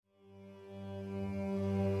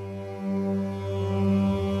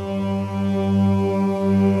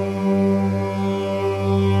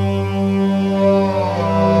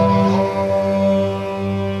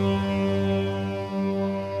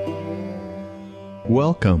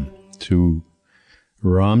Welcome to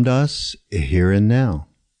Ram Dass Here and Now.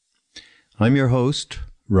 I'm your host,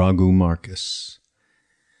 Raghu Marcus.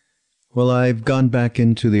 Well, I've gone back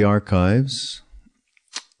into the archives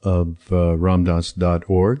of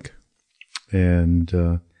ramdass.org,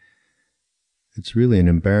 and it's really an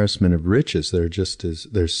embarrassment of riches.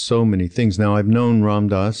 There's so many things. Now, I've known Ram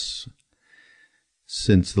Dass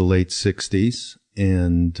since the late 60s,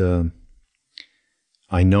 and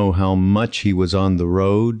I know how much he was on the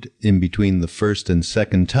road in between the first and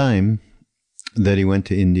second time that he went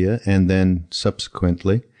to India, and then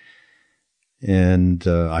subsequently. And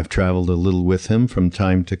I've traveled a little with him from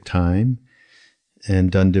time to time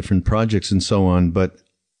and done different projects and so on. But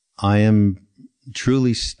I am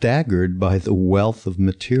truly staggered by the wealth of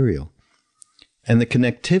material and the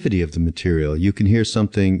connectivity of the material. You can hear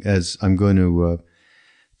something, as I'm going to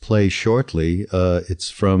play shortly. It's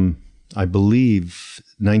from, I believe,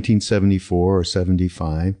 1974 or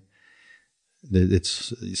 75.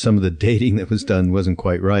 It's some of the dating that was done wasn't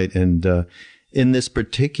quite right. And in this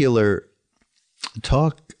particular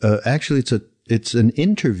talk, actually, it's an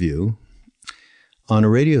interview on a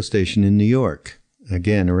radio station in New York.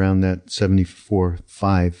 Again, around that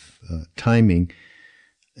 74-5 timing.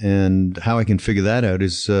 And how I can figure that out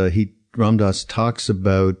is Ram Dass talks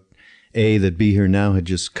about, that Be Here Now had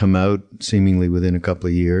just come out seemingly within a couple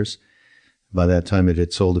of years. By that time, it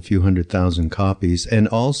had sold a few 100,000 copies. And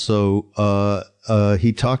also,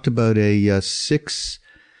 he talked about a 6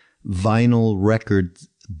 vinyl record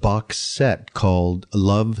box set called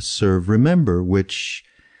Love, Serve, Remember, which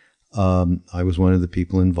I was one of the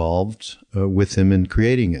people involved with him in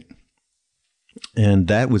creating it. And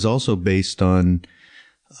that was also based on,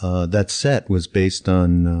 that set was based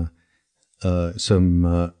on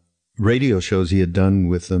some radio shows he had done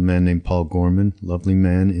with a man named Paul Gorman, lovely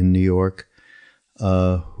man in New York,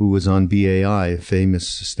 who was on BAI, a famous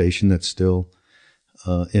station that's still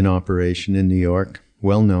in operation in New York,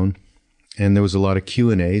 well known. And there was a lot of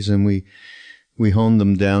Q&As, and we honed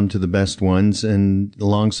them down to the best ones, and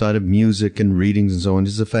alongside of music and readings and so on.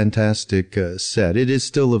 It's a fantastic set. It is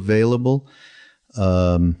still available,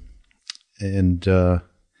 and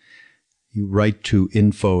you write to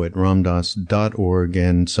info@ramdass.org,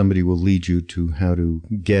 and somebody will lead you to how to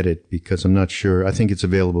get it, because I'm not sure. I think it's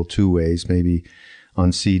available 2 ways, maybe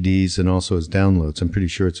on CDs and also as downloads. I'm pretty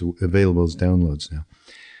sure it's available as downloads now.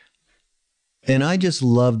 And I just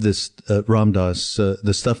love this, Ram Dass,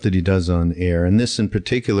 the stuff that he does on air. And this in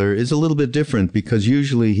particular is a little bit different, because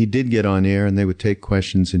usually he did get on air and they would take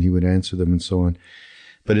questions and he would answer them and so on.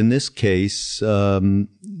 But in this case,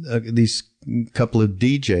 these couple of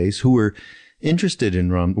DJs who were interested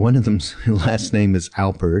in Ram, one of them's last name is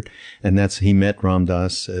Alpert, and he met Ram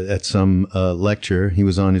Dass at some lecture. He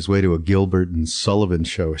was on his way to a Gilbert and Sullivan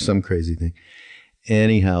show or some crazy thing.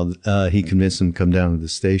 Anyhow, he convinced them to come down to the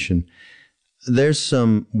station. There's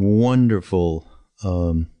some wonderful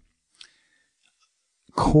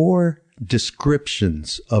core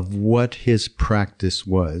descriptions of what his practice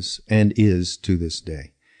was and is to this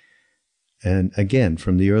day. And again,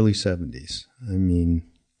 from the early 70s. I mean,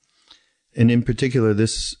 and in particular,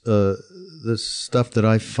 this stuff that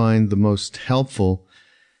I find the most helpful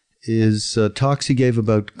is talks he gave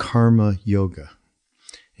about karma yoga.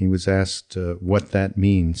 He was asked what that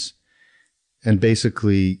means. And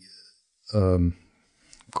basically, of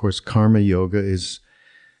course, karma yoga is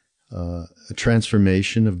a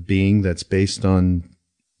transformation of being that's based on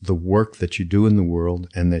the work that you do in the world,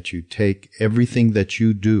 and that you take everything that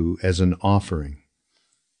you do as an offering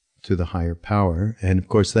to the higher power. And of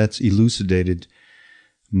course, that's elucidated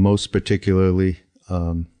most particularly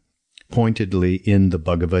pointedly in the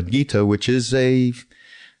Bhagavad Gita, which is a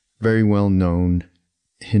very well-known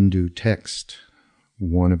Hindu text,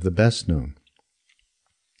 one of the best known.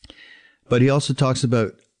 But he also talks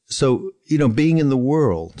about, being in the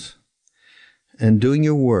world and doing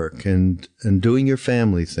your work and doing your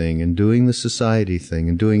family thing and doing the society thing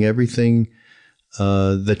and doing everything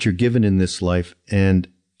that you're given in this life, and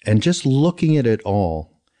just looking at it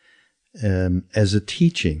all as a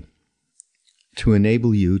teaching to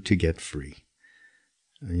enable you to get free.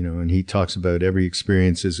 And he talks about every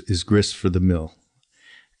experience is grist for the mill.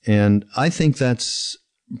 And I think that's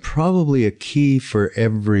probably a key for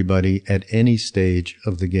everybody at any stage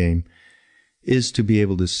of the game, is to be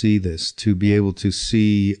able to see this, to be able to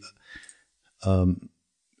see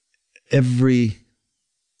every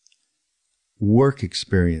work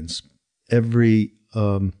experience, every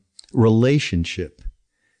relationship,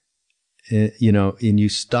 and you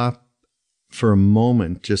stop for a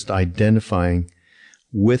moment just identifying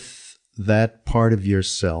with that part of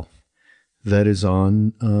yourself that is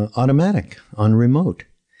on automatic, on remote,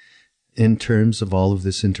 in terms of all of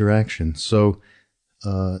this interaction. So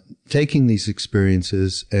taking these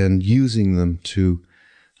experiences and using them to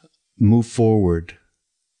move forward,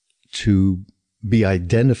 to be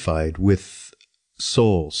identified with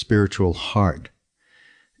soul, spiritual heart,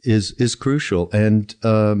 is crucial. And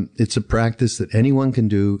it's a practice that anyone can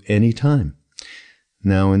do anytime.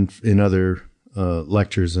 Now, in other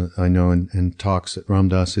lectures I know and talks that Ram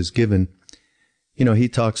Dass has given, he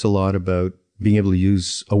talks a lot about being able to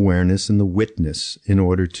use awareness and the witness in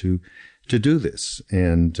order to do this.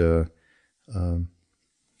 And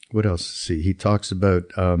what else? See, he talks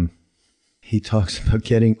about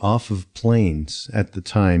getting off of planes. At the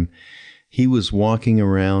time, he was walking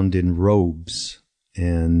around in robes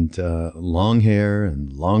and long hair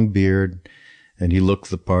and long beard, and he looked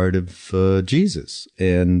the part of Jesus.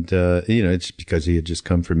 And it's because he had just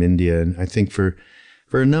come from India, and I think for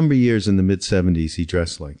a number of years in the mid-'70s, he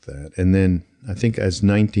dressed like that. And then I think as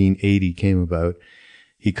 1980 came about,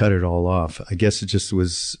 he cut it all off. I guess it just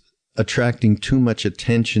was attracting too much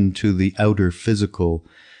attention to the outer physical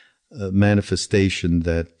manifestation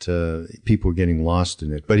that people were getting lost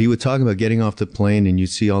in it. But he would talk about getting off the plane, and you'd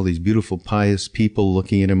see all these beautiful, pious people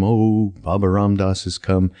looking at him. Oh, Baba Ram Dass has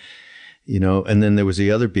come, and then there was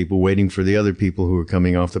the other people waiting for the other people who were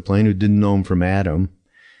coming off the plane who didn't know him from Adam.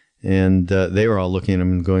 And they were all looking at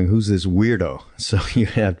him and going, who's this weirdo? So you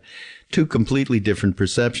had two completely different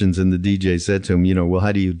perceptions. And the DJ said to him, well,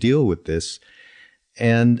 how do you deal with this?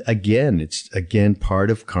 And it's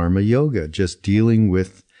part of karma yoga, just dealing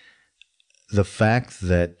with the fact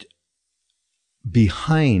that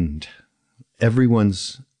behind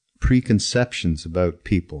everyone's preconceptions about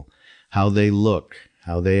people, how they look,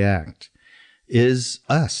 how they act, is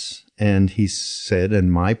us. And he said,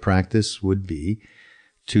 and my practice would be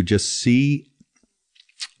to just see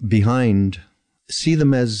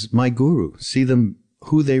them as my guru, see them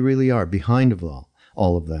who they really are behind of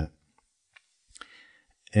all of that.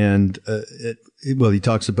 And, he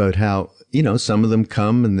talks about how, some of them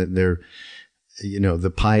come and that they're,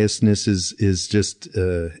 the piousness is just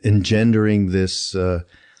engendering this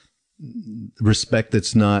respect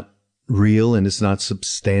that's not real and it's not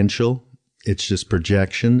substantial. It's just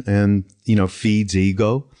projection and, feeds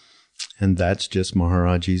ego. And that's just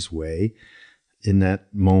Maharaji's way in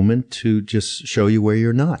that moment to just show you where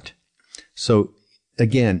you're not. So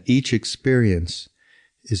again, each experience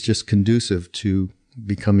is just conducive to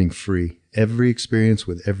becoming free. Every experience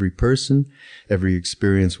with every person, every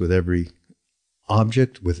experience with every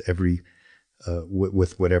object, with every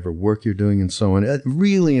with whatever work you're doing and so on. A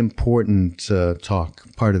really important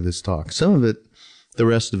part of this talk. Some of it, the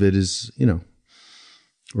rest of it is,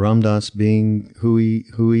 Ram Dass being who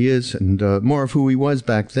he is, and more of who he was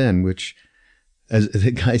back then, which, as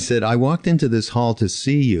the guy said, I walked into this hall to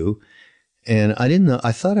see you, and I didn't know,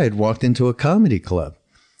 I thought I had walked into a comedy club.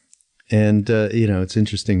 And, it's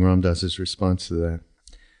interesting, Ram Dass's response to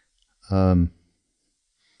that.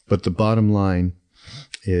 But the bottom line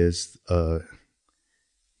is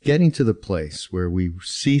getting to the place where we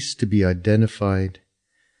cease to be identified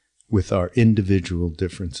with our individual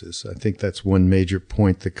differences. I think that's one major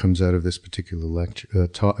point that comes out of this particular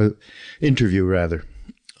interview, rather.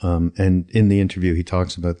 And in the interview, he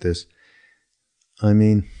talks about this. I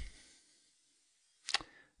mean,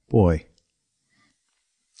 boy,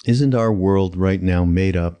 isn't our world right now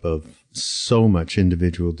made up of so much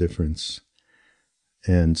individual difference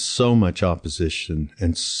and so much opposition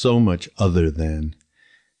and so much other than?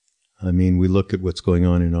 I mean, we look at what's going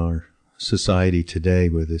on in our society today,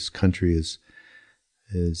 where this country is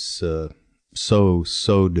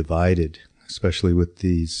so divided, especially with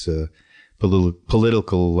these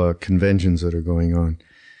political conventions that are going on.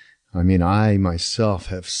 I mean, I myself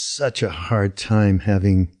have such a hard time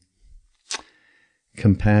having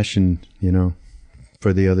compassion,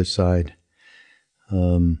 for the other side.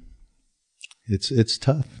 It's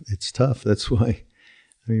tough. It's tough. That's why,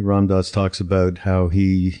 Ram Dass talks about how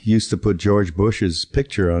he used to put George Bush's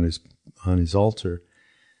picture on his altar,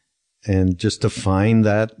 and just to find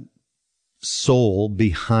that soul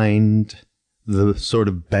behind the sort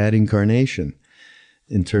of bad incarnation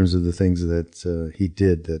in terms of the things that he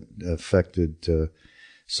did that affected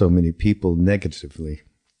so many people negatively.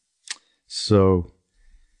 So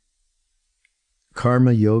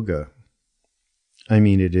karma yoga,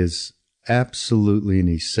 it is absolutely an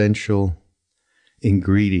essential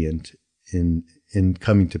ingredient in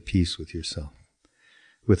coming to peace with yourself,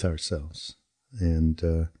 with ourselves.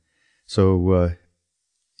 And so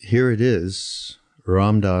here it is,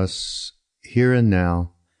 Ram Dass, here and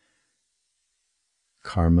now,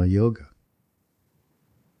 karma yoga.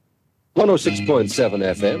 106.7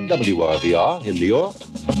 FM, WRVR in New York.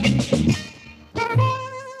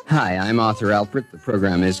 Hi, I'm Arthur Alpert. The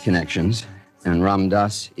program is Connections, and Ram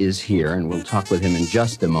Dass is here, and we'll talk with him in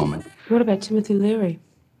just a moment. What about Timothy Leary?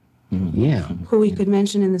 Yeah. Who we could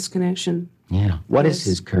mention in this connection. Yeah. What is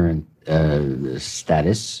his current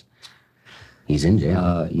status? He's in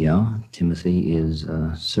jail. Timothy is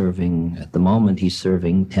serving, at the moment, he's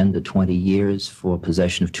serving 10 to 20 years for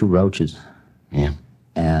possession of 2 roaches. Yeah.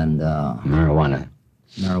 And Marijuana.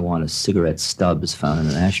 Cigarette stubs found in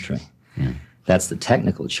an ashtray. Yeah. That's the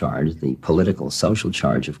technical charge. The political, social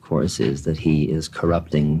charge, of course, is that he is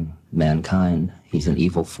corrupting mankind. He's an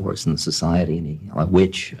evil force in the society, and a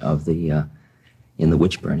witch of the in the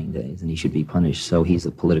witch burning days, and he should be punished. So he's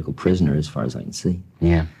a political prisoner, as far as I can see.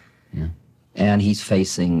 Yeah. Yeah. And he's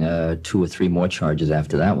facing 2 or 3 more charges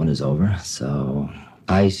after that one is over. So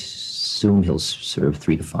I assume he'll serve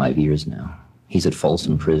 3 to 5 years now. He's at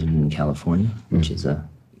Folsom Prison in California, which is a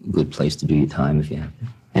good place to do your time if you have to.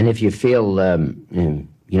 And if you feel, if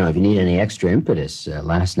you need any extra impetus,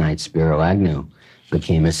 last night Spiro Agnew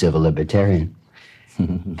became a civil libertarian.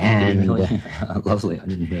 And lovely, I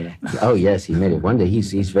didn't hear that. Oh yes, he made it. One day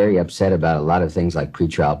he's very upset about a lot of things like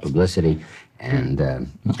pretrial publicity and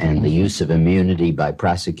the use of immunity by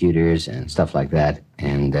prosecutors and stuff like that.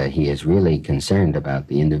 And he is really concerned about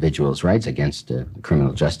the individual's rights against the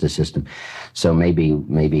criminal justice system. So maybe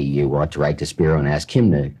you ought to write to Spiro and ask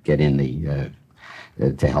him to get in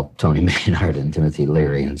to help Tony Maynard and Timothy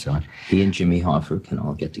Leary and so on. He and Jimmy Hoffer can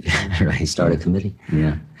all get together, right? Start a committee.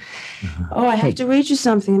 Yeah. Oh, I have to read you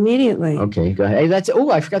something immediately. Okay, go ahead. Hey,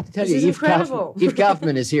 I forgot to tell This you. is incredible. Eve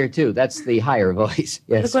Kaufman is here too. That's the higher voice.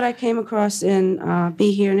 Yes. Look what I came across in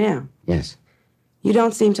Be Here Now. Yes. You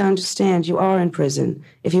don't seem to understand. You are in prison.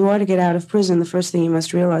 If you are to get out of prison, the first thing you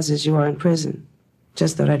must realize is you are in prison.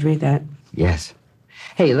 Just thought I'd read that. Yes.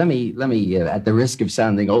 Hey, let me, at the risk of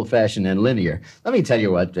sounding old-fashioned and linear, let me tell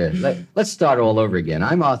you what, let's start all over again.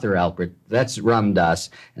 I'm Arthur Alpert, that's Ram Dass,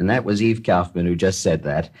 and that was Eve Kaufman who just said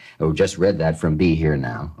that, or just read that from Be Here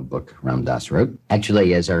Now, a book Ram Dass wrote.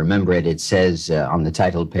 Actually, as I remember it, it says on the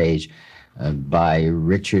title page, by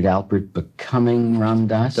Richard Alpert, Becoming Ram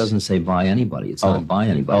Dass. It doesn't say by anybody. It's not by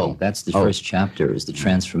anybody. That's the first chapter, is the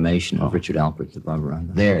transformation of Richard Alpert to Baba Ram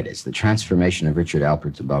Dass. There it is, the transformation of Richard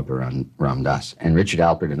Alpert to Baba Ram Dass. And Richard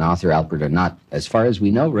Alpert and Arthur Alpert are not, as far as we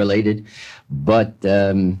know, related, but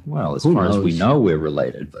well, as far as we know, we're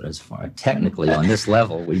related, but as far technically on this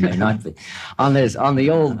level, we may not be. in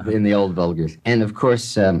the old vulgar. And of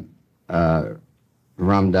course, Ram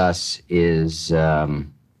Dass is...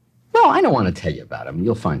 No, I don't want to tell you about him.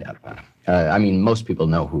 You'll find out about him. Most people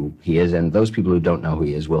know who he is, and those people who don't know who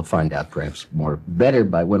he is will find out perhaps better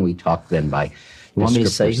by when we talk than by. You want me to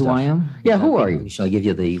say who I am? Yeah, who are you? Shall I give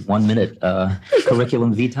you the 1-minute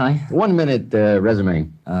curriculum vitae? 1-minute resume.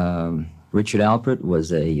 Richard Alpert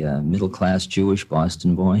was a middle-class Jewish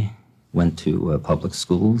Boston boy. Went to public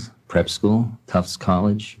schools, prep school, Tufts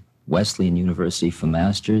College, Wesleyan University for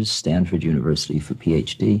master's, Stanford University for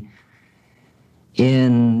PhD.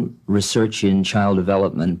 In research in child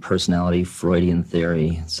development, personality, Freudian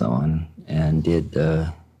theory, and so on, and did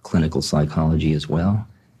clinical psychology as well.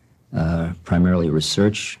 Primarily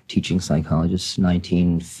research, teaching psychologist,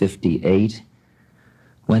 1958.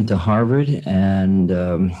 Went to Harvard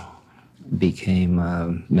and became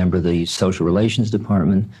a member of the social relations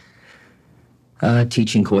department,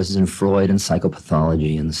 teaching courses in Freud and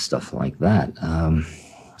psychopathology and stuff like that.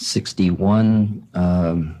 61,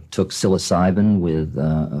 took psilocybin with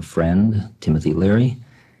a friend, Timothy Leary,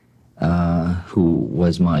 who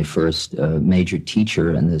was my first major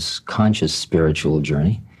teacher in this conscious spiritual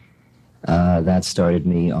journey. That started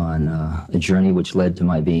me on a journey which led to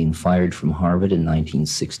my being fired from Harvard in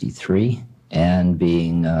 1963 and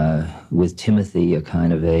being, with Timothy, a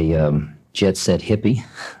kind of a jet-set hippie,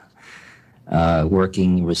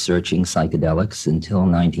 working, researching psychedelics until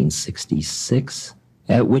 1966.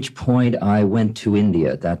 At which point I went to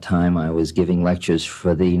India. At that time I was giving lectures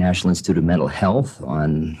for the National Institute of Mental Health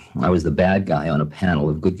I was the bad guy on a panel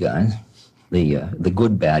of good guys. The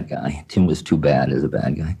good bad guy. Tim was too bad as a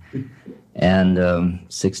bad guy. And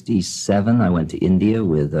 67 I went to India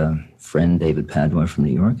with a friend, David Padua from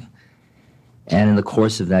New York. And in the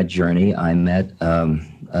course of that journey I met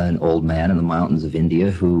an old man in the mountains of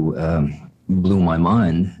India who blew my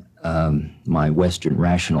mind. My Western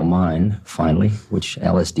rational mind, finally, which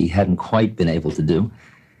LSD hadn't quite been able to do.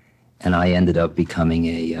 And I ended up becoming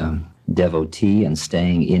a devotee and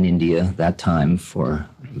staying in India that time for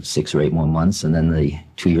 6 or 8 more months, and then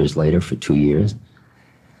 2 years later for 2 years.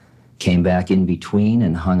 came back in between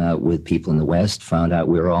and hung out with people in the West, found out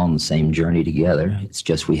we were all on the same journey together. It's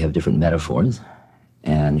just we have different metaphors,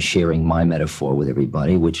 and sharing my metaphor with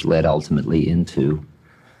everybody, which led ultimately into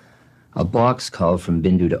a box called From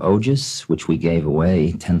Bindu to Ojis, which we gave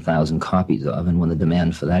away 10,000 copies of, and when the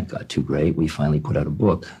demand for that got too great, we finally put out a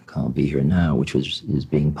book called Be Here Now, which is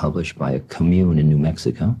being published by a commune in New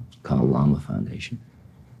Mexico called Lama Foundation.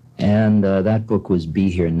 And that book was Be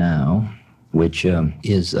Here Now, which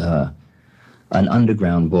is an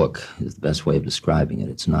underground book, is the best way of describing it.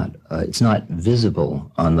 It's not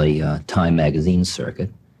visible on the Time magazine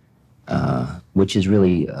circuit, which is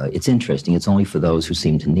really, it's interesting. It's only for those who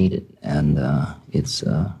seem to need it. And it's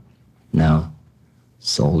now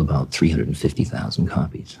sold about 350,000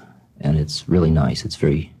 copies. And it's really nice. It's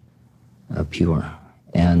very pure.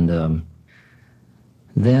 And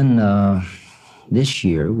then this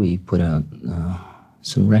year we put out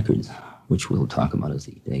some records, which we'll talk about as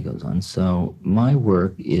the day goes on. So my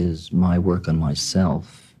work is my work on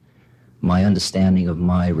myself. My understanding of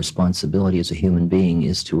my responsibility as a human being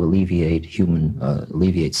is to alleviate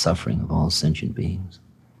suffering of all sentient beings.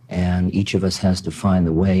 And each of us has to find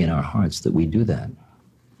the way in our hearts that we do that.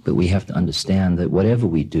 But we have to understand that whatever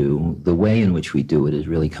we do, the way in which we do it is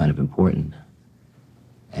really kind of important.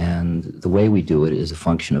 And the way we do it is a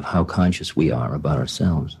function of how conscious we are about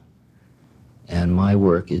ourselves. And my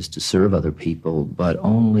work is to serve other people, but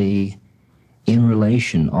only in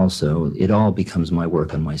relation also. It all becomes my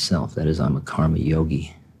work on myself. That is, I'm a karma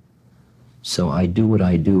yogi. So I do what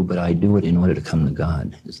I do, but I do it in order to come to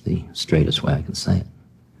God, is the straightest way I can say it.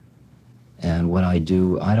 And what I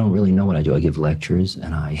do, I don't really know what I do. I give lectures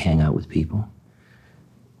and I hang out with people.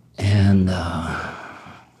 And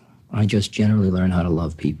I just generally learn how to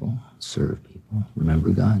love people, serve people,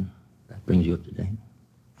 remember God. That brings you up to date.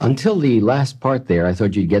 Until the last part there, I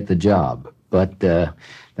thought you'd get the job. But that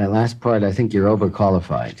last part, I think you're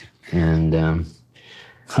overqualified. And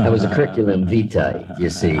that was a curriculum vitae, you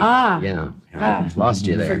see. Yeah. I lost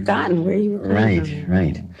you there. Forgotten where you were.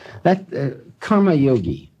 Right. That karma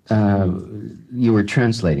yogi, you were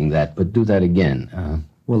translating that, but do that again.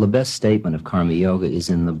 Well, the best statement of karma yoga is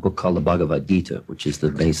in the book called the Bhagavad Gita, which is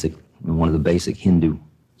one of the basic Hindu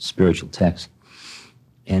spiritual texts.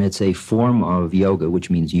 And it's a form of yoga, which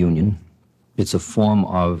means union. It's a form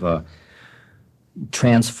of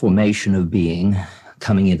transformation of being,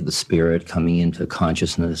 coming into the spirit, coming into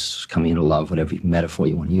consciousness, coming into love, whatever metaphor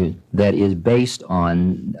you want to use, that is based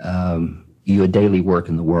on your daily work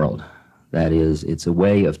in the world. That is, it's a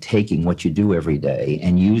way of taking what you do every day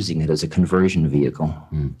and using it as a conversion vehicle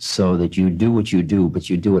so that you do what you do, but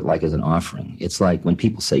you do it like as an offering. It's like when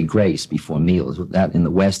people say grace before meals, that in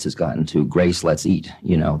the West has gotten to grace, let's eat,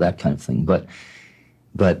 that kind of thing.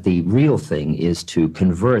 But the real thing is to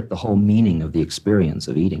convert the whole meaning of the experience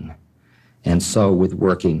of eating. And so with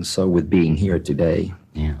working, so with being here today,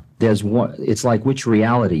 it's like which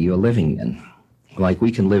reality you're living in. Like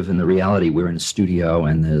we can live in the reality we're in a studio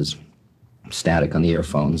and there's static on the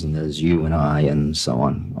earphones and there's you and I and so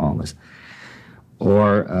on, all this.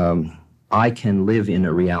 Or I can live in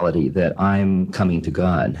a reality that I'm coming to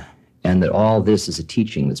God and that all this is a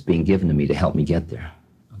teaching that's being given to me to help me get there.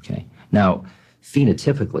 Okay. Now,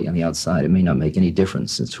 phenotypically on the outside, it may not make any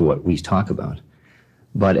difference as to what we talk about.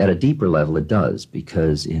 But at a deeper level, it does,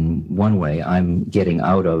 because in one way, I'm getting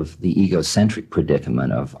out of the egocentric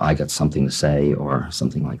predicament of I got something to say or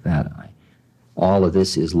something like that. All of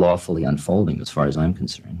this is lawfully unfolding as far as I'm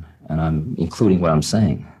concerned, and I'm including what I'm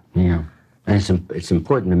saying. Yeah, and it's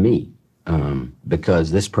important to me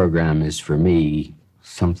because this program is for me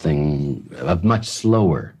something a much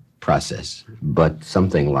slower process, but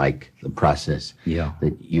something like the process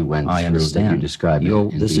that you went through. I understand. That you described.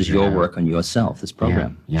 This is your work on yourself, this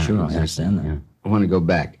program. Yeah, sure, exactly. I understand that. Yeah. I want to go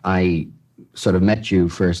back. I sort of met you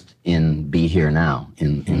first in Be Here Now,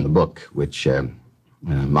 in the book, which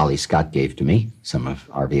Molly Scott gave to me. Some of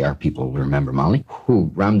RVR people will remember Molly,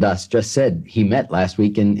 who Ram Dass just said he met last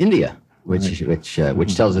week in India,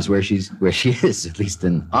 which tells us where she is, at least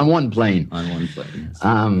on one plane. On one plane, yes.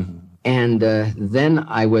 And then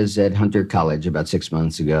I was at Hunter College about 6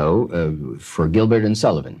 months ago for Gilbert and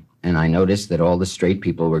Sullivan. And I noticed that all the straight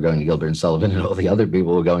people were going to Gilbert and Sullivan and all the other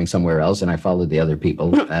people were going somewhere else. And I followed the other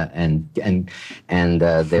people. And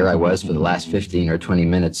there I was for the last 15 or 20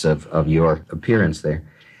 minutes of your appearance there.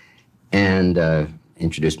 And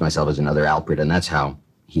introduced myself as another Alfred. And that's how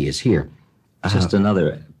he is here. Just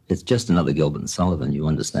another It's just another Gilbert and Sullivan, you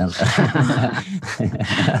understand that?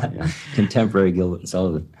 Contemporary Gilbert and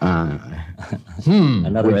Sullivan.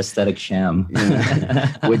 Another aesthetic sham.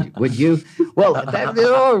 Would you? Well, I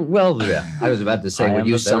was about to say, would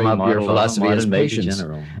you sum up your philosophy as patience?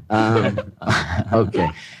 Okay.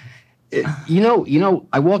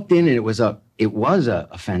 I walked in and it was a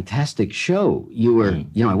fantastic show. You were,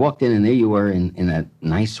 I walked in and there you were in that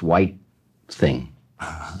nice white thing.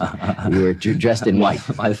 You were dressed in white.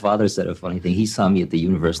 My father said a funny thing. He saw me at the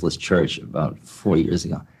Universalist Church about 4 years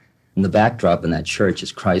ago. And the backdrop in that church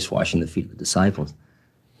is Christ washing the feet of the disciples.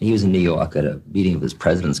 He was in New York at a meeting of his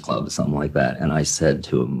President's Club or something like that. And I said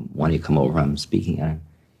to him, why don't you come over? I'm speaking at him.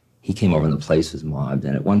 He came over and the place was mobbed.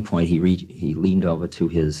 And at one point he leaned over to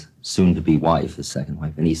his soon-to-be wife, his second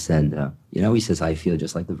wife, and he said, he says, I feel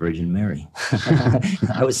just like the Virgin Mary.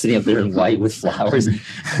 I was sitting up there in white with flowers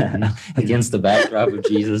against the backdrop of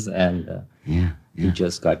Jesus, and he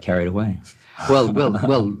just got carried away. Well.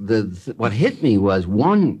 What hit me was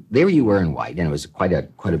there you were in white, and it was quite a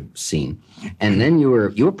scene, and then you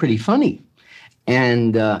were pretty funny,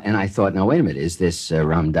 and I thought, now wait a minute, is this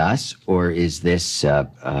Ram Dass or is this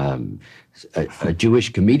a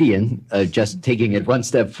Jewish comedian just taking it one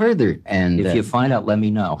step further? And if you find out, let me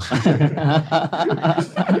know.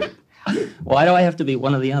 Why do I have to be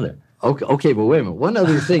one or the other? Okay, but wait a minute. One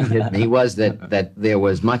other thing hit me was that there were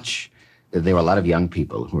a lot of young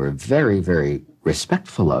people who were very, very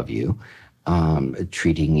respectful of you,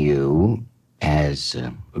 treating you as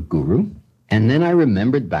a guru. And then I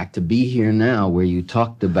remembered back to Be Here Now, where you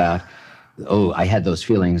talked about, I had those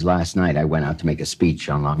feelings last night. I went out to make a speech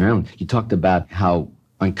on Long Island. You talked about how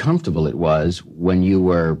uncomfortable it was when you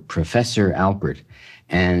were Professor Alpert,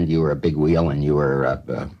 and you were a big wheel, and you were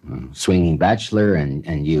a swinging bachelor,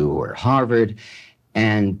 and you were Harvard,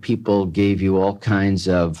 and people gave you all kinds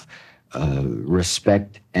of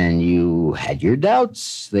respect, and you had your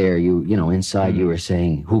doubts there. Inside you were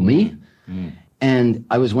saying, who, me? Mm. And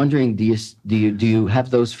I was wondering, do you have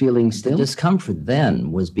those feelings still? The discomfort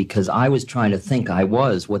then was because I was trying to think I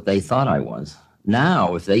was what they thought I was.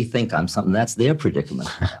 Now, if they think I'm something, that's their predicament.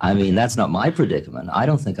 I mean, that's not my predicament. I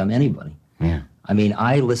don't think I'm anybody. Yeah. I mean,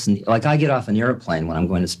 I listen, like I get off an airplane when I'm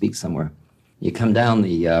going to speak somewhere. You come down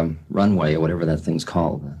the runway or whatever that thing's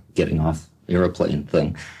called, getting off airplane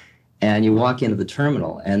thing, and you walk into the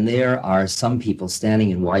terminal, and there are some people standing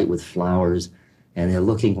in white with flowers, and they're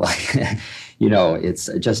looking like, it's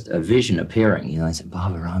just a vision appearing. I said,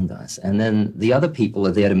 Baba Ram Dass. And then the other people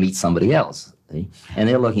are there to meet somebody else. See? And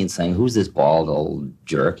they're looking and saying, who's this bald old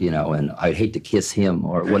jerk, and I'd hate to kiss him,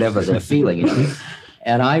 or whatever they're feeling.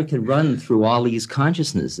 And I could run through all these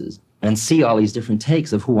consciousnesses and see all these different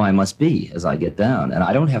takes of who I must be as I get down. And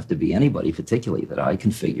I don't have to be anybody particularly that I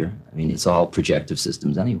configure. I mean, it's all projective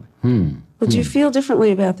systems anyway. But do you feel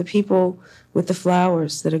differently about the people with the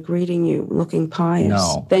flowers that are greeting you, looking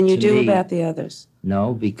pious, than you do about the others?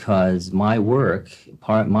 No, because my work,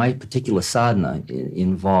 my particular sadhana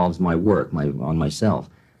involves my work on myself,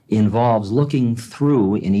 involves looking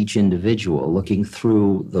through in each individual, looking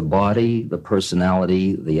through the body, the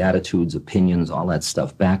personality, the attitudes, opinions, all that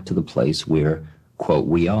stuff, back to the place where, quote,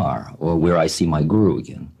 we are, or where I see my guru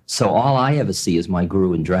again. So all I ever see is my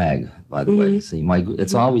guru in drag, by the way. See,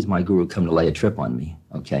 it's always my guru come to lay a trip on me,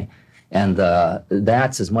 okay? And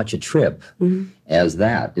that's as much a trip as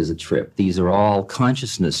that is a trip. These are all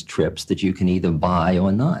consciousness trips that you can either buy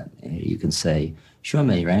or not. You can say, sure,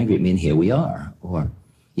 man, you're angry at me, and here we are. Or,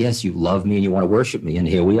 yes, you love me and you want to worship me, and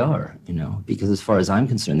here we are, because as far as I'm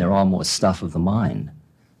concerned, they're all more stuff of the mind.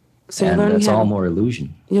 So and it's all more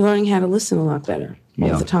illusion. You're learning how to listen a lot better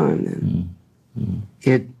all the time then.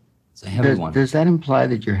 It's a heavy one. Does that imply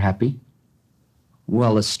that you're happy?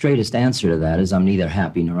 Well, the straightest answer to that is I'm neither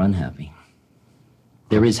happy nor unhappy.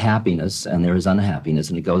 There is happiness and there is unhappiness,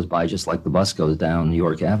 and it goes by just like the bus goes down New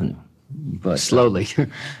York Avenue. But slowly.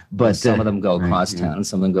 But some of them go across town and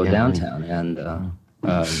some of them go downtown, and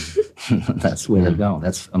that's where they go.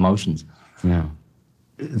 That's emotions. Yeah.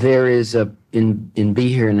 There is in Be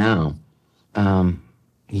Here Now,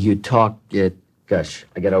 you talk at, gosh,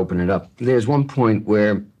 I got to open it up. There's one point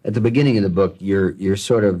where at the beginning of the book, you're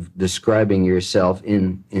sort of describing yourself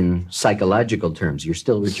in psychological terms. You're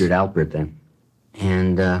still Richard Alpert then,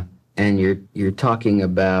 and you're talking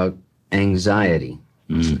about anxiety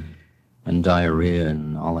and diarrhea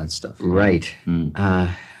and all that stuff. Right.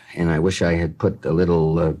 And I wish I had put a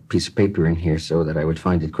little piece of paper in here so that I would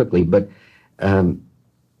find it quickly. But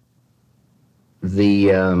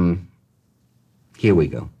here we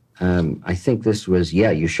go. I think this was,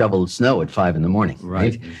 you shoveled snow at 5 a.m,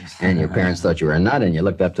 right? And your parents thought you were a nut, and you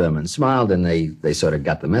looked up to them and smiled, and they sort of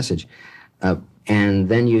got the message. And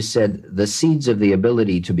then you said the seeds of the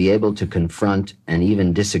ability to be able to confront and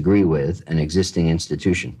even disagree with an existing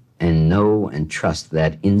institution and know and trust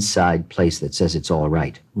that inside place that says it's all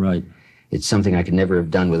right. Right. It's something I could never have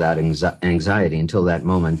done without anxiety until that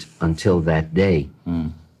moment, until that day.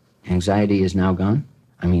 Anxiety is now gone?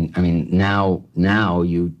 I mean, now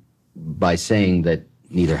you, by saying that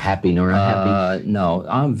neither happy nor unhappy? No,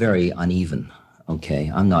 I'm very uneven.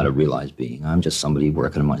 Okay, I'm not a realized being. I'm just somebody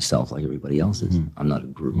working on myself like everybody else is. I'm not a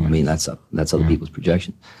group. I mean, that's other people's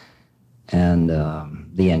projection. And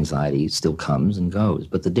the anxiety still comes and goes.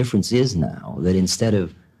 But the difference is now that instead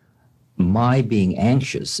of my being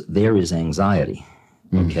anxious, there is anxiety.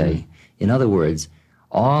 Okay? In other words,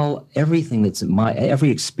 everything that's every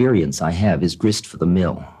experience I have is grist for the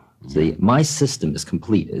mill. See, my system is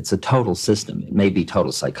complete. It's a total system. It may be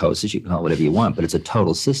total psychosis, you can call it whatever you want, but it's a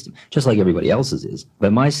total system, just like everybody else's is.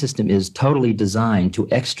 But my system is totally designed to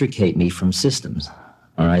extricate me from systems.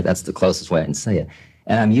 All right, that's the closest way I can say it.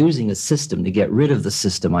 And I'm using a system to get rid of the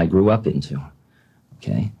system I grew up into.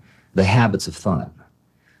 Okay, the habits of thought.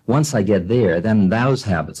 Once I get there, then those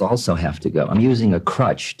habits also have to go. I'm using a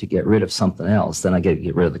crutch to get rid of something else, then I get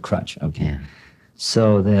rid of the crutch. Okay,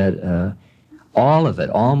 so that all of it,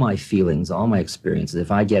 all my feelings, all my experiences, if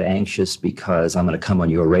I get anxious because I'm going to come on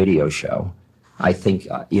your radio show, I think,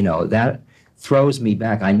 that throws me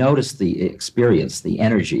back. I notice the experience, the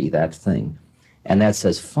energy, that thing. And that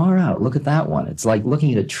says, far out, look at that one. It's like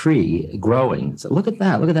looking at a tree growing. So look at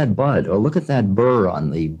that bud, or look at that burr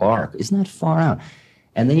on the bark. Isn't that far out?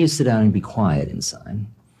 And then you sit down and be quiet inside.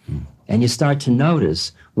 And you start to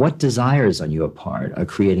notice what desires on your part are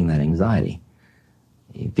creating that anxiety.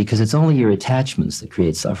 Because it's only your attachments that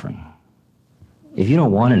create suffering. If you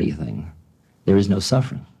don't want anything, there is no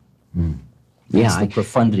suffering. That's the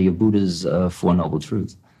profundity of Buddha's Four Noble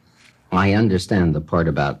Truths. I understand the part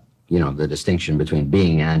about, the distinction between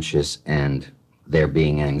being anxious and there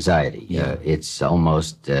being anxiety. It's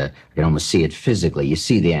almost, you can almost see it physically. You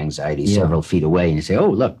see the anxiety several feet away and you say, oh,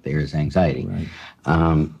 look, there's anxiety.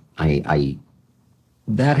 Right.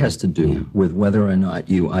 That has to do with whether or not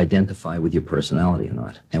you identify with your personality or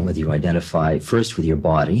not, and whether you identify first with your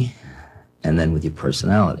body and then with your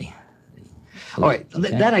personality. All right,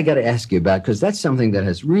 that I got to ask you about, because that's something that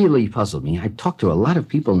has really puzzled me. I talk to a lot of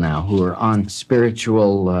people now who are on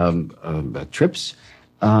spiritual trips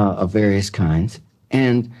of various kinds,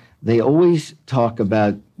 and they always talk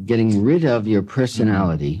about getting rid of your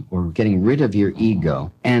personality or getting rid of your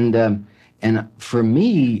ego. And for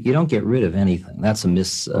me... You don't get rid of anything. That's a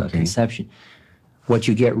misconception. What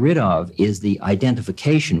you get rid of is the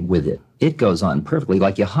identification with it. It goes on perfectly,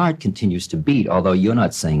 like your heart continues to beat, although you're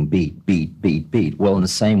not saying beat, beat, beat, beat. Well, in the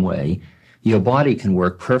same way, your body can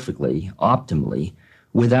work perfectly, optimally,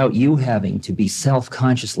 without you having to be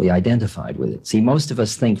self-consciously identified with it. See, most of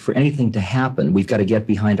us think for anything to happen, we've got to get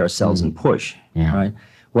behind ourselves and push, right?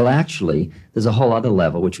 Well, actually, there's a whole other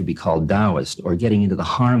level, which would be called Taoist, or getting into the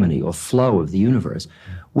harmony or flow of the universe,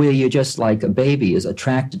 where you're just like a baby is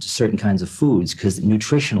attracted to certain kinds of foods because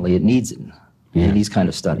nutritionally it needs it in these kind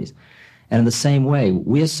of studies. And in the same way,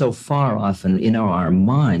 we're so far off in our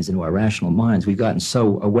minds, into our rational minds, we've gotten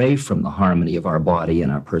so away from the harmony of our body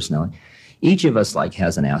and our personality. Each of us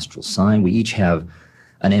has an astral sign. We each have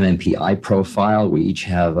an MMPI profile. We each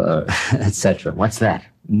have, etc. What's that?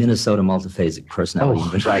 Minnesota multiphasic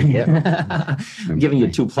personality. Right, yeah. I'm giving you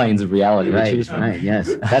two planes of reality. Right,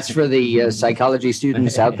 yes. That's for the psychology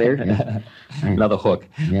students out there. Right. Another hook.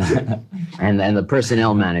 Yeah. And the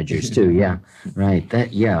personnel managers, too, Right,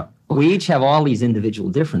 We each have all these individual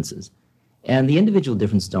differences, and the individual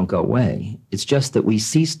differences don't go away. It's just that we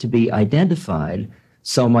cease to be identified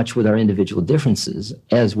so much with our individual differences,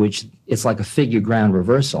 as which it's like a figure ground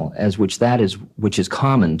reversal, as which is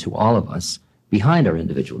common to all of us behind our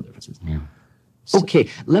individual differences. Okay,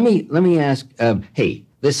 let me ask, hey,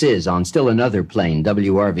 this is on still another plane,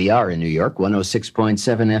 WRVR in New York,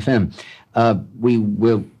 106.7 FM.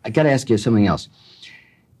 I got to ask you something else.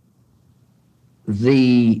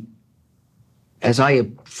 As I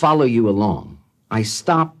follow you along, I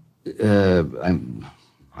stop,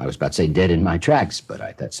 I was about to say dead in my tracks,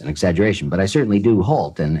 but that's an exaggeration, but I certainly do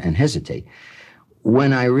halt and hesitate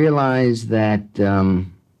when I realize that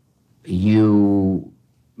you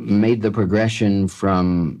made the progression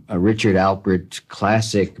from a Richard Alpert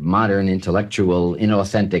classic, modern, intellectual,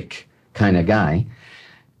 inauthentic kind of guy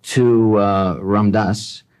to Ram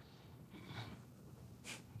Dass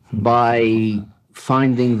by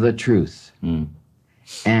finding the truth.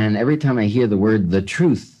 And every time I hear the word the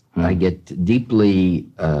truth, I get deeply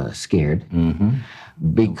scared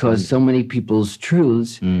because so many people's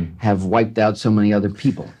truths have wiped out so many other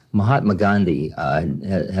people. Mahatma Gandhi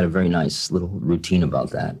had a very nice little routine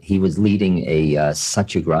about that. He was leading a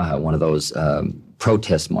satyagraha, one of those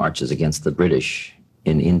protest marches against the British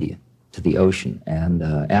in India, to the ocean. And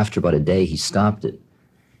after about a day, he stopped it.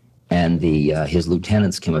 And his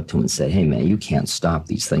lieutenants came up to him and said, "Hey, man, you can't stop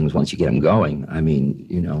these things once you get them going. I mean,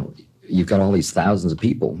 you know, you've got all these thousands of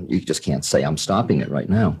people. You just can't say, I'm stopping it right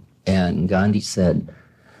now." And Gandhi said,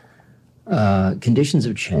 conditions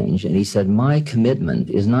have changed. And he said, my commitment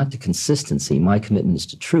is not to consistency. My commitment is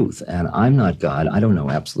to truth. And I'm not God. I don't know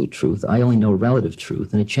absolute truth. I only know relative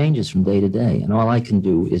truth. And it changes from day to day. And all I can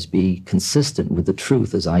do is be consistent with the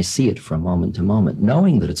truth as I see it from moment to moment,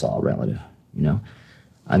 knowing that it's all relative, you know.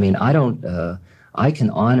 I mean, I can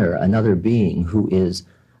honor another being who is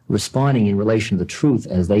responding in relation to the truth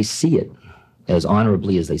as they see it, as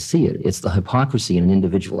honorably as they see it. It's the hypocrisy in an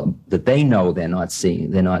individual that they know they're not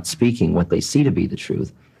seeing, they're not speaking what they see to be the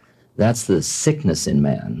truth. That's the sickness in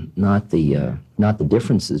man, not the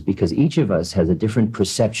differences, because each of us has a different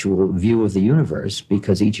perceptual view of the universe,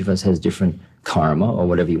 because each of us has different karma, or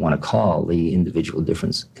whatever you want to call the individual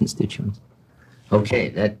different constituents. Okay,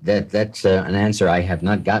 that's an answer I have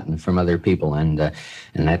not gotten from other people, and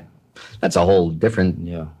that's a whole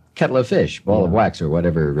different kettle of fish, ball of wax, or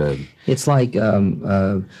whatever. It's like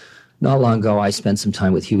not long ago I spent some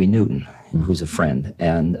time with Huey Newton, who's a friend,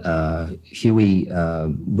 and Huey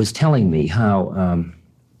was telling me how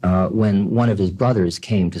when one of his brothers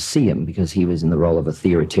came to see him, because he was in the role of a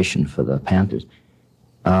theoretician for the Panthers,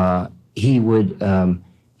 he would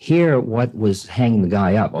hear what was hanging the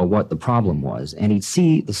guy up, or what the problem was, and he'd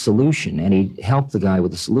see the solution, and he'd help the guy with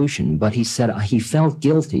the solution. But he said he felt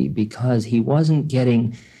guilty because he wasn't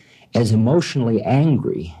getting as emotionally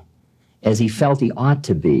angry as he felt he ought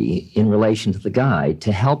to be in relation to the guy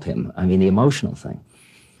to help him. I mean, the emotional thing.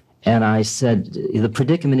 And I said, the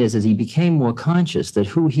predicament is, as he became more conscious that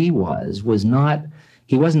who he was not,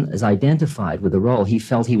 he wasn't as identified with the role, he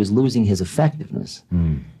felt he was losing his effectiveness.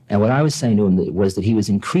 And what I was saying to him was that he was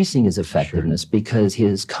increasing his effectiveness because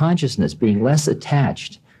his consciousness, being less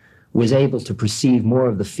attached, was able to perceive more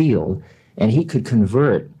of the field, and he could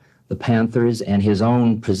convert the Panthers and his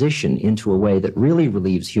own position into a way that really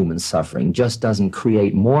relieves human suffering, just doesn't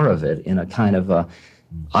create more of it in a kind of a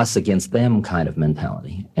us against them kind of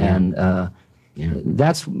mentality. And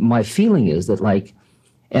that's my feeling, is that, like,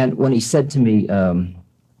 and when he said to me,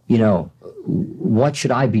 you know, what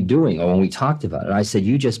should I be doing? Or when we talked about it, I said,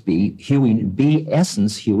 you just be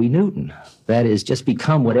essence Huey Newton. That is, just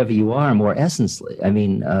become whatever you are more essentially. I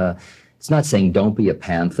mean, it's not saying don't be a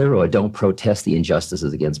Panther or don't protest the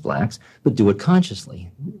injustices against blacks, but do it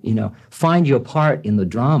consciously. You know, find your part in the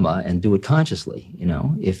drama and do it consciously. You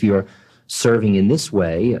know, if you're serving in this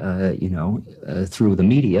way, through the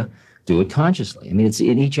media, do it consciously. I mean, it's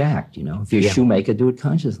in each act, you know. If you're a shoemaker, do it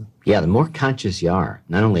consciously. Yeah, the more conscious you are,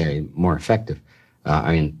 not only are you more effective,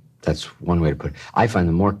 I mean, that's one way to put it. I find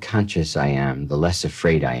the more conscious I am, the less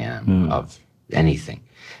afraid I am of anything.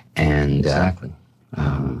 And exactly.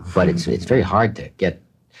 But it's very hard to get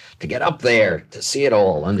up there, to see it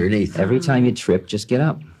all underneath. Every time you trip, just get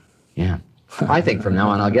up. Yeah. I think from now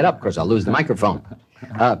on I'll get up, because I'll lose the microphone.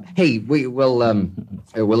 Hey,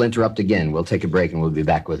 we'll interrupt again. We'll take a break, and we'll be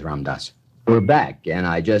back with Ram Dass. We're back, and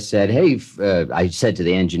I just said, hey, I said to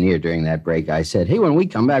the engineer during that break, I said, hey, when we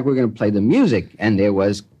come back, we're going to play the music. And there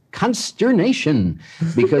was consternation,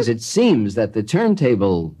 because it seems that the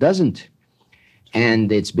turntable doesn't,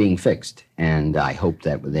 and it's being fixed. And I hope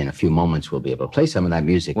that within a few moments we'll be able to play some of that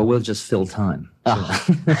music. Well, we'll just fill time.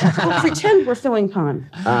 We'll pretend we're filling time.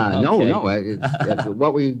 No. The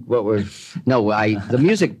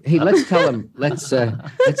music. Hey, let's tell them. Let's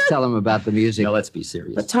tell them about the music. No, let's be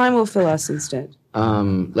serious. But time will fill us instead.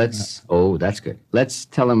 Oh, that's good. Let's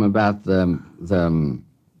tell them about the.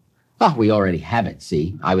 Oh, we already have it.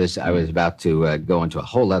 See, I was about to go into a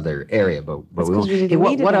whole other area, but we won't. Hey,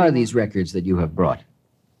 what are these records that you have brought?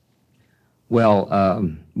 Well,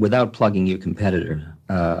 without plugging your competitor,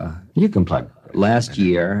 You can plug. Last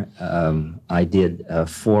year, I did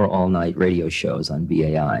 4 all-night radio shows on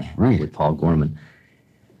BAI with Paul Gorman.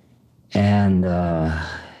 And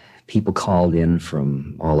people called in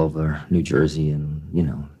from all over New Jersey and,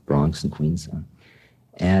 Bronx and Queens.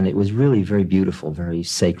 And it was really very beautiful, very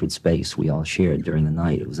sacred space we all shared during the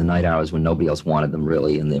night. It was the night hours when nobody else wanted them,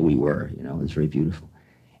 really, and there we were. It was very beautiful.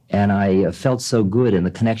 And I felt so good, and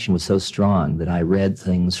the connection was so strong that I read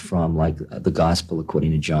things from, like, the Gospel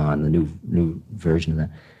according to John, the new version of that,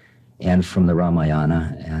 and from the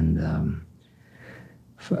Ramayana, and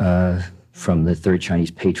from the Third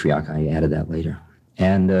Chinese Patriarch. I added that later.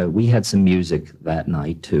 And we had some music that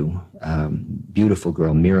night, too. Beautiful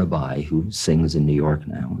girl, Mirabai, who sings in New York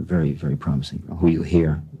now. A very, very promising girl, who you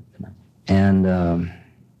hear. And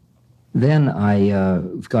then I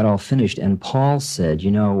got all finished, and Paul said,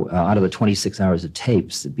 out of the 26 hours of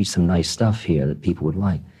tapes, there'd be some nice stuff here that people would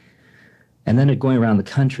like. And then going around the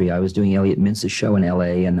country, I was doing Elliot Mintz's show in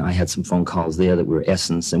L.A., and I had some phone calls there that were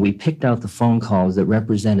Essence, and we picked out the phone calls that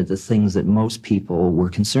represented the things that most people were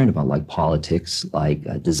concerned about, like politics,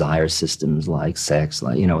 like desire systems, like sex,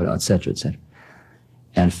 like, et cetera,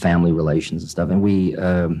 and family relations and stuff. And we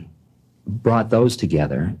brought those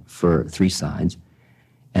together for 3 sides.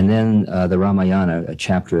 And then the Ramayana, a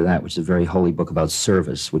chapter of that, which is a very holy book about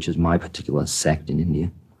service, which is my particular sect in India.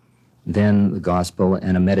 Then the gospel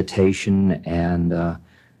and a meditation, and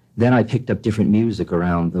then I picked up different music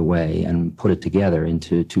around the way and put it together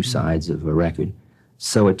into 2 sides of a record.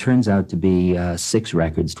 So it turns out to be 6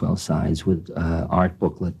 records, 12 sides with art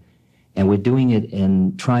booklet. And we're doing it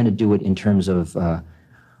trying to do it in terms of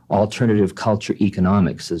alternative culture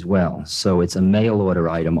economics as well. So it's a mail order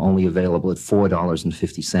item only available at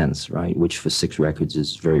 $4.50, right? Which for 6 records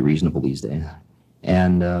is very reasonable these days.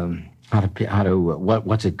 And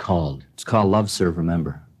what's it called? It's called Love, Serve,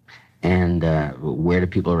 Remember. And where do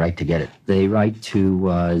people write to get it? They write to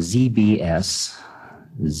ZBS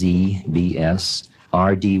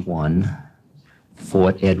RD1,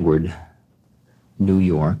 Fort Edward, New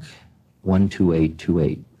York,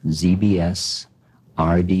 12828. ZBS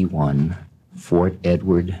RD1, Fort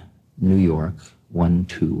Edward, New York,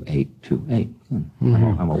 12828.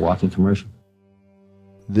 I'm a walking commercial.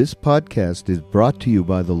 This podcast is brought to you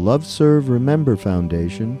by the Love, Serve, Remember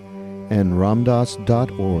Foundation and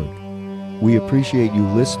Ramdas.org. We appreciate you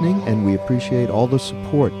listening, and we appreciate all the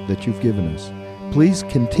support that you've given us. Please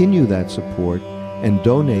continue that support and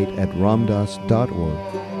donate at Ramdas.org.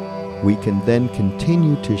 We can then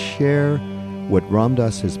continue to share what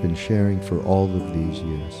Ramdas has been sharing for all of these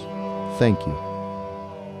years. Thank you.